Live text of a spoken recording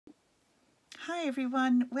Hi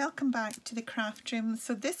everyone, welcome back to the craft room.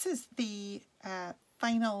 So this is the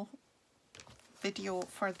final video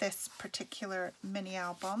for this particular mini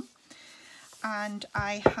album, and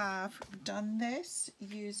I have done this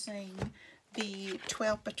using the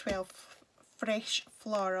 12 by 12 fresh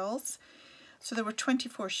florals. So there were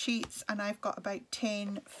 24 sheets and I've got about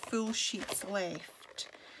 10 full sheets left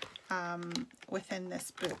within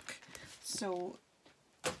this book, so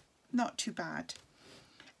not too bad.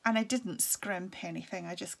 And I didn't scrimp anything,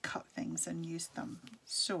 I just cut things and used them.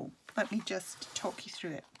 So let me just talk you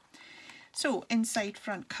through it. So inside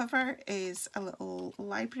front cover is a little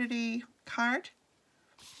library card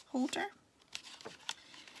holder.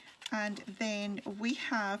 And then we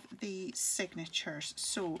have the signatures.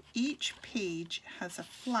 So each page has a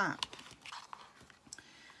flap.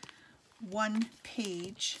 One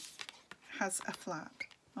page has a flap,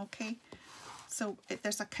 okay? So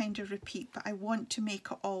there's a kind of repeat, but I want to make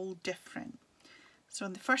it all different. So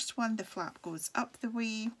in the first one, the flap goes up the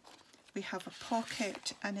way. We have a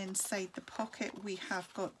pocket, and inside the pocket we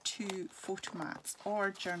have got two photo mats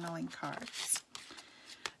or journaling cards.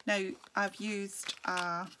 Now I've used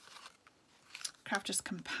a Crafter's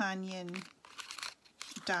Companion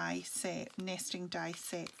die set, nesting die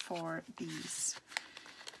set for these.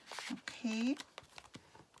 Okay.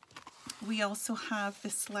 We also have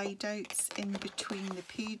the slide outs in between the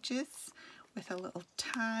pages with a little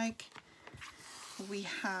tag. We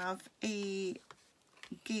have a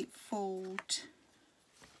gatefold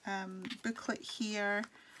booklet here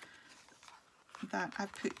that I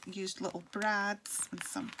used little brads and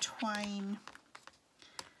some twine,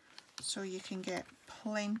 so you can get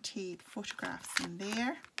plenty photographs in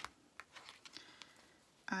there.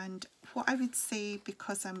 And what I would say,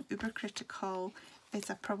 because I'm uber critical, is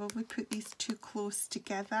I probably put these too close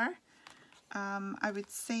together. I would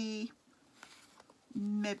say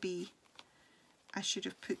maybe I should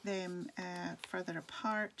have put them further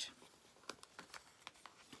apart.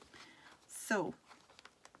 So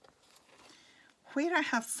where I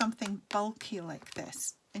have something bulky like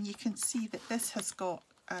this, and you can see that this has got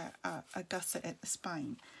a gusset at the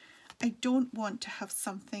spine, I don't want to have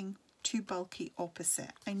something too bulky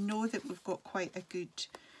opposite. I know that we've got quite a good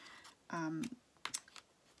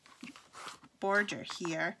border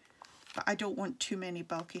here, but I don't want too many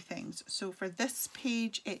bulky things. So for this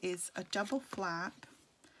page it is a double flap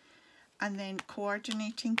and then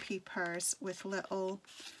coordinating papers with little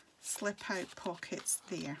slip out pockets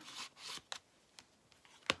there.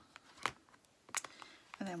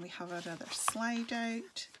 And then we have another slide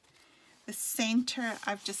out. The centre,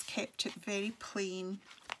 I've just kept it very plain,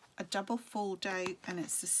 a double fold out, and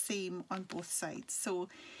it's the same on both sides. So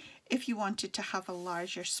if you wanted to have a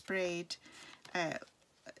larger spread,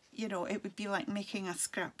 you know, it would be like making a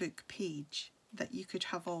scrapbook page, that you could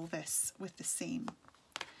have all this with the same.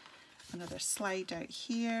 Another slide out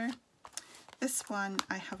here. This one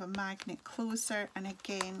I have a magnet closer, and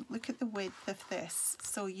again look at the width of this,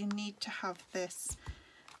 so you need to have this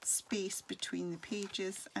space between the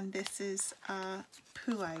pages, and this is a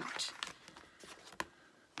pull out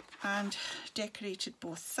and decorated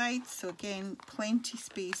both sides, so again plenty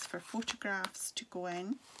space for photographs to go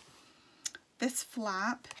in. This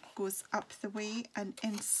flap goes up the way, and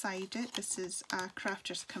inside it, this is a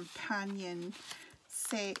Crafter's Companion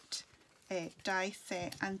set, die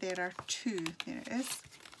set, and there are two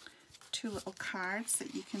little cards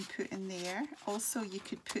that you can put in there. Also you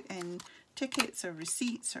could put in tickets or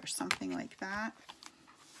receipts or something like that.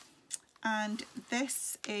 And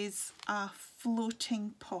this is a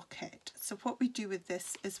floating pocket. So what we do with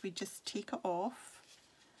this is we just take it off.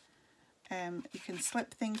 You can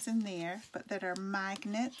slip things in there, but there are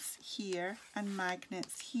magnets here and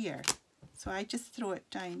magnets here. So I just throw it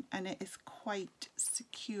down and it is quite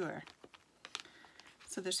secure.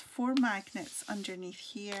 So there's 4 magnets underneath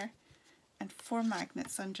here and 4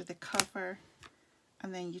 magnets under the cover,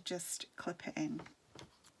 and then you just clip it in.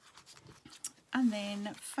 And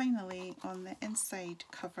then finally on the inside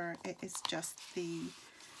cover it is just the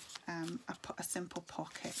a simple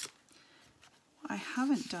pocket. What I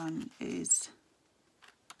haven't done is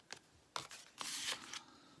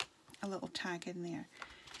a little tag in there.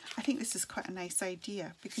 I think this is quite a nice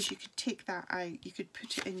idea, because you could take that out, you could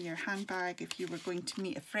put it in your handbag if you were going to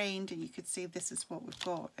meet a friend, and you could say this is what we've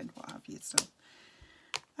got and what have you. So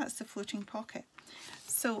that's the floating pocket.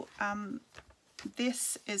 So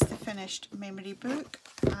this is the finished memory book,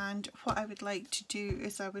 and what I would like to do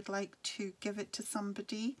is I would like to give it to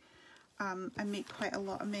somebody. I make quite a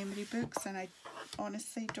lot of memory books and I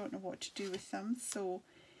honestly don't know what to do with them, so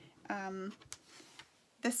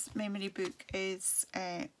this memory book is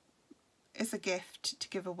a gift to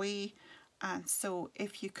give away. And so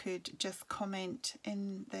if you could just comment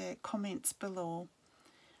in the comments below,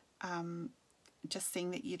 just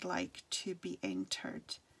saying that you'd like to be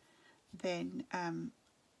entered, then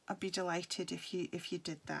I'd be delighted if you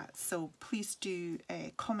did that. So please do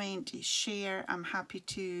comment, share. I'm happy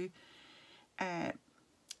to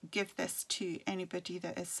give this to anybody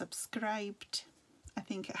that is subscribed. I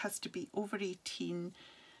think it has to be over 18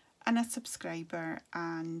 and a subscriber,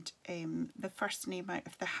 and the first name out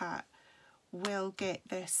of the hat will get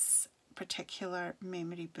this particular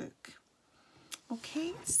memory book.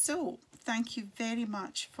 Okay, so thank you very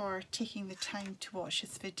much for taking the time to watch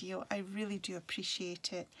this video. I really do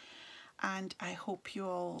appreciate it, and I hope you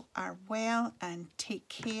all are well and take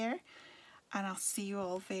care, and I'll see you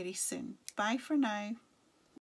all very soon. Bye for now.